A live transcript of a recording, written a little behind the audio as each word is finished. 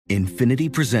Infiniti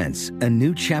presents a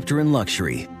new chapter in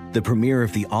luxury, the premiere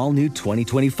of the all-new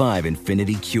 2025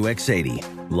 Infiniti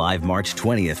QX80, live March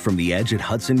 20th from the Edge at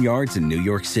Hudson Yards in New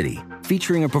York City,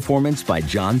 featuring a performance by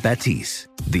John Batiste.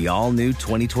 The all-new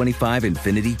 2025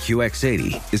 Infiniti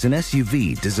QX80 is an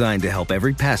SUV designed to help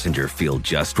every passenger feel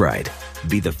just right.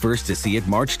 Be the first to see it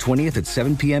March 20th at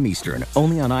 7 p.m. Eastern,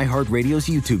 only on iHeartRadio's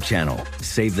YouTube channel.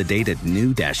 Save the date at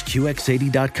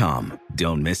new-QX80.com.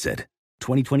 Don't miss it.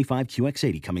 2025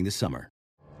 QX80 coming this summer.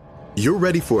 You're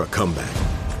ready for a comeback.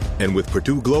 And with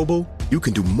Purdue Global, you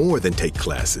can do more than take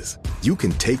classes. You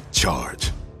can take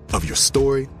charge of your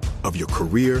story, of your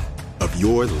career, of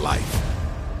your life.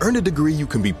 Earn a degree you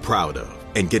can be proud of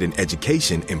and get an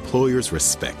education employers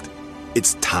respect.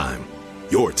 It's time,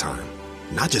 your time,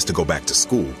 not just to go back to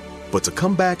school, but to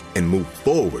come back and move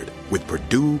forward with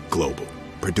Purdue Global,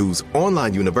 Purdue's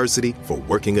online university for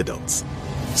working adults.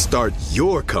 Start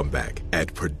your comeback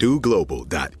at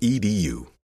purdueglobal.edu.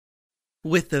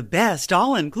 With the best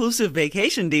all-inclusive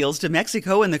vacation deals to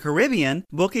Mexico and the Caribbean,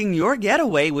 booking your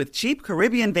getaway with Cheap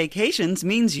Caribbean Vacations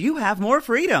means you have more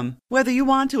freedom. Whether you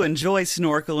want to enjoy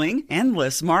snorkeling,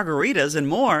 endless margaritas, and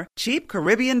more, Cheap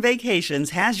Caribbean Vacations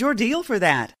has your deal for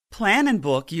that. Plan and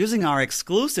book using our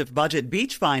exclusive budget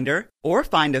beach finder, or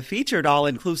find a featured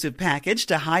all-inclusive package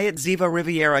to Hyatt Ziva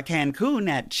Riviera Cancun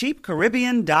at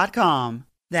cheapcaribbean.com.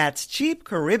 That's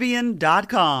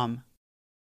cheapcaribbean.com.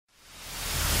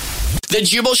 The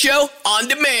Jubal Show on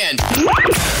demand.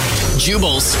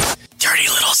 Jubal's dirty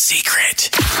little secret.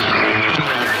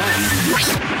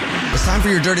 It's time for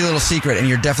your dirty little secret, and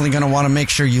you're definitely going to want to make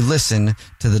sure you listen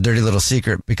to the dirty little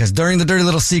secret, because during the dirty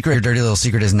little secret, your dirty little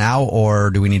secret is now,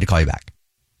 or do we need to call you back?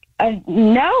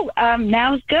 No,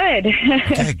 now's good.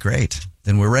 Okay, great.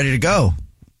 Then we're ready to go.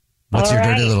 What's All your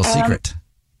dirty right, little secret?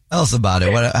 Tell us about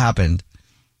it. What happened?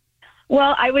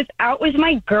 Well, I was out with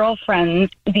my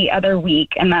girlfriends the other week,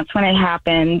 and that's when it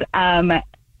happened. I'm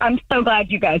so glad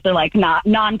you guys are like not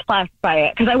nonplussed by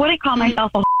it, because I wouldn't call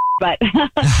myself a but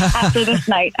after this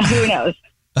night, who knows?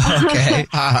 Okay.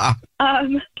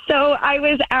 So I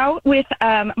was out with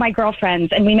my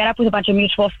girlfriends, and we met up with a bunch of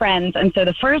mutual friends. And so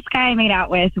the first guy I made out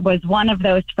with was one of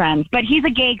those friends, but he's a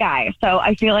gay guy, so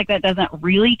I feel like that doesn't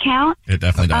really count. It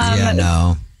definitely does. Yeah,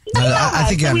 no. Yeah, I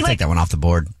think you have to take that one off the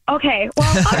board. Okay, well,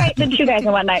 all right, then two guys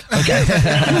in one night. Okay.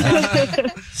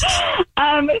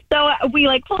 So we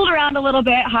fooled around a little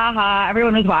bit,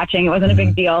 everyone was watching, it wasn't a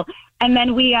big deal. And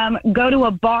then we go to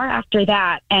a bar after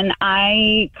that, and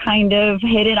I kind of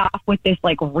hit it off with this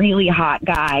really hot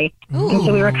guy. Ooh. And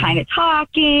so we were kind of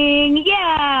talking,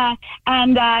 yeah.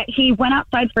 And he went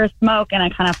outside for a smoke, and I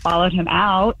kind of followed him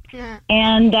out. Yeah.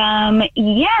 And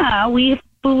we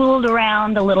fooled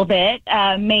around a little bit,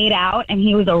 made out, and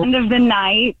he was the end of the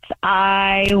night.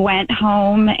 I went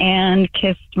home and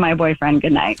kissed my boyfriend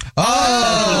goodnight.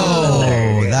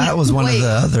 Oh, that was one of the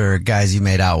other guys you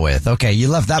made out with. Okay, you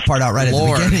left that part out right at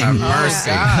the beginning. Mercy.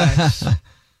 Gosh.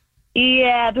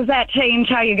 Yeah, does that change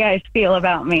how you guys feel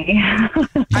about me? I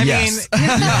mean,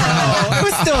 it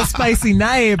was still a spicy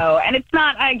night. Oh, and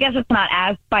I guess it's not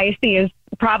as spicy as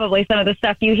probably some of the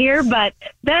stuff you hear, but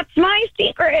that's my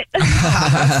secret.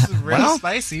 That's real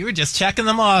spicy. You were just checking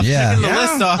them off, checking the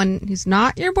list off. And he's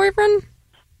not your boyfriend?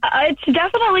 It's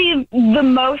definitely the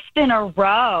most in a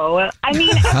row. I mean,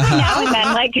 every now and then,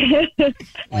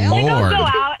 I'll go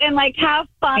out and have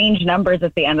fun, change numbers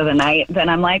at the end of the night. Then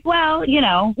I'm like, well,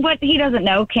 what he doesn't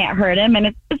know can't hurt him, and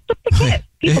it's just a kiss.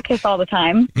 People kiss all the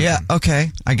time. Yeah,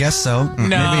 okay. I guess so.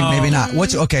 No. Maybe not.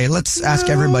 Let's ask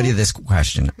everybody this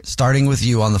question. Starting with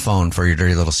you on the phone for your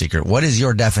dirty little secret. What is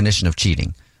your definition of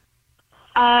cheating?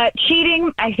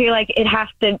 Cheating, I feel like it has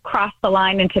to cross the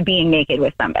line into being naked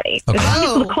with somebody. Okay. As long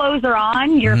as the clothes are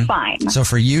on, you're fine. So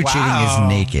for you, cheating is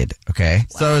naked, okay?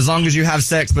 So as long as you have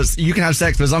sex, but you can have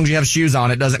sex, but as long as you have shoes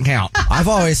on, it doesn't count. I've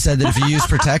always said that if you use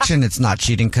protection, it's not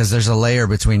cheating because there's a layer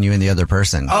between you and the other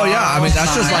person. Oh, yeah. I mean,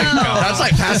 that's just that's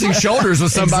like passing shoulders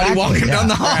with somebody walking down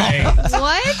the hall.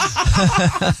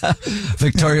 What?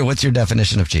 Victoria, what's your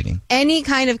definition of cheating? Any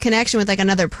kind of connection with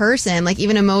another person,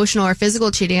 even emotional or physical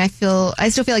cheating, I still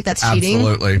feel like that's cheating.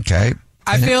 Absolutely. Okay.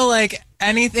 I feel like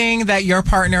anything that your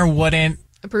partner wouldn't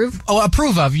approve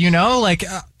of,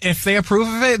 if they approve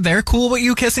of it, they're cool with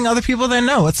you kissing other people, then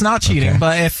no, it's not cheating. Okay.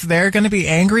 But if they're going to be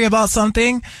angry about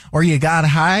something, or you got to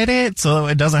hide it so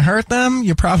it doesn't hurt them,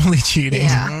 you're probably cheating.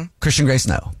 Yeah. Mm-hmm. Christian Grace,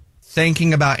 no.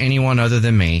 Thinking about anyone other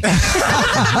than me. No,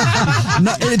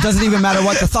 it doesn't even matter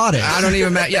what the thought is. I don't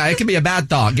even matter. Yeah, it could be a bad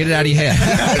thought. Get it out of your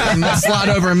head. Slide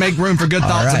over and make room for good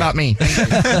thoughts about me.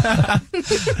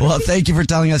 Well, thank you for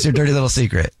telling us your dirty little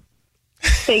secret.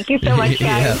 Thank you so much,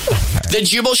 guys. The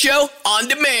Jubal Show on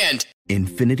demand.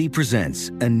 Infiniti presents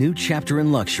a new chapter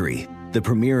in luxury, the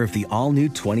premiere of the all-new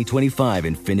 2025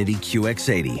 Infiniti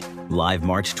QX80, live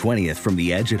March 20th from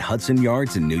the Edge at Hudson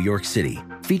Yards in New York City,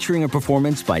 featuring a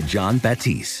performance by John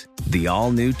Batiste. The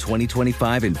all-new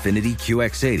 2025 Infiniti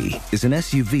QX80 is an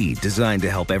SUV designed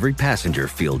to help every passenger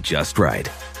feel just right.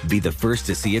 Be the first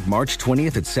to see it March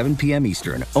 20th at 7 p.m.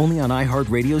 Eastern, only on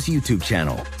iHeartRadio's YouTube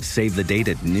channel. Save the date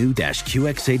at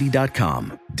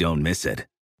new-QX80.com. Don't miss it.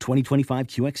 2025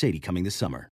 QX80 coming this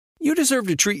summer. You deserve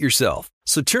to treat yourself,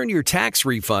 so turn your tax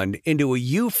refund into a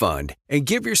U fund and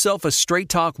give yourself a Straight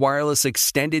Talk Wireless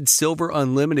Extended Silver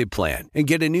Unlimited plan and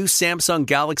get a new Samsung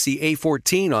Galaxy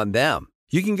A14 on them.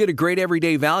 You can get a great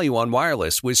everyday value on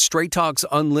wireless with Straight Talk's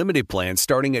Unlimited plan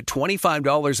starting at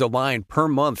 $25 a line per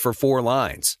month for 4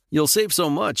 lines. You'll save so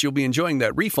much you'll be enjoying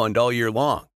that refund all year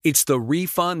long. It's the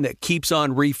refund that keeps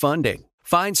on refunding.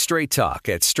 Find Straight Talk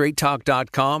at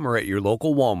straighttalk.com or at your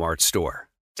local Walmart store.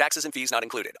 Taxes and fees not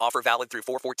included. Offer valid through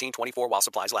 4/14/24 while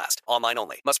supplies last. Online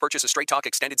only. Must purchase a Straight Talk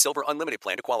Extended Silver Unlimited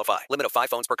plan to qualify. Limit of 5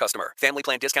 phones per customer. Family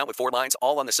plan discount with 4 lines,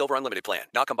 all on the Silver Unlimited plan.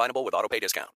 Not combinable with autopay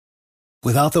discount.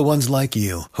 Without the ones like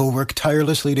you, who work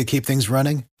tirelessly to keep things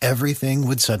running, everything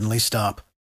would suddenly stop.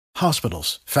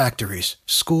 Hospitals, factories,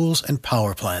 schools, and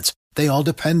power plants, they all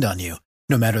depend on you.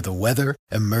 No matter the weather,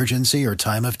 emergency, or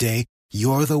time of day,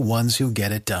 you're the ones who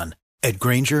get it done. At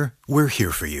Grainger, we're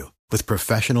here for you with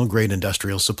professional-grade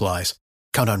industrial supplies.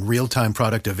 Count on real-time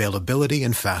product availability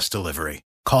and fast delivery.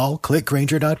 Call, click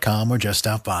Grainger.com, or just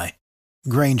stop by.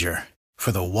 Grainger,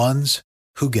 for the ones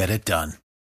who get it done.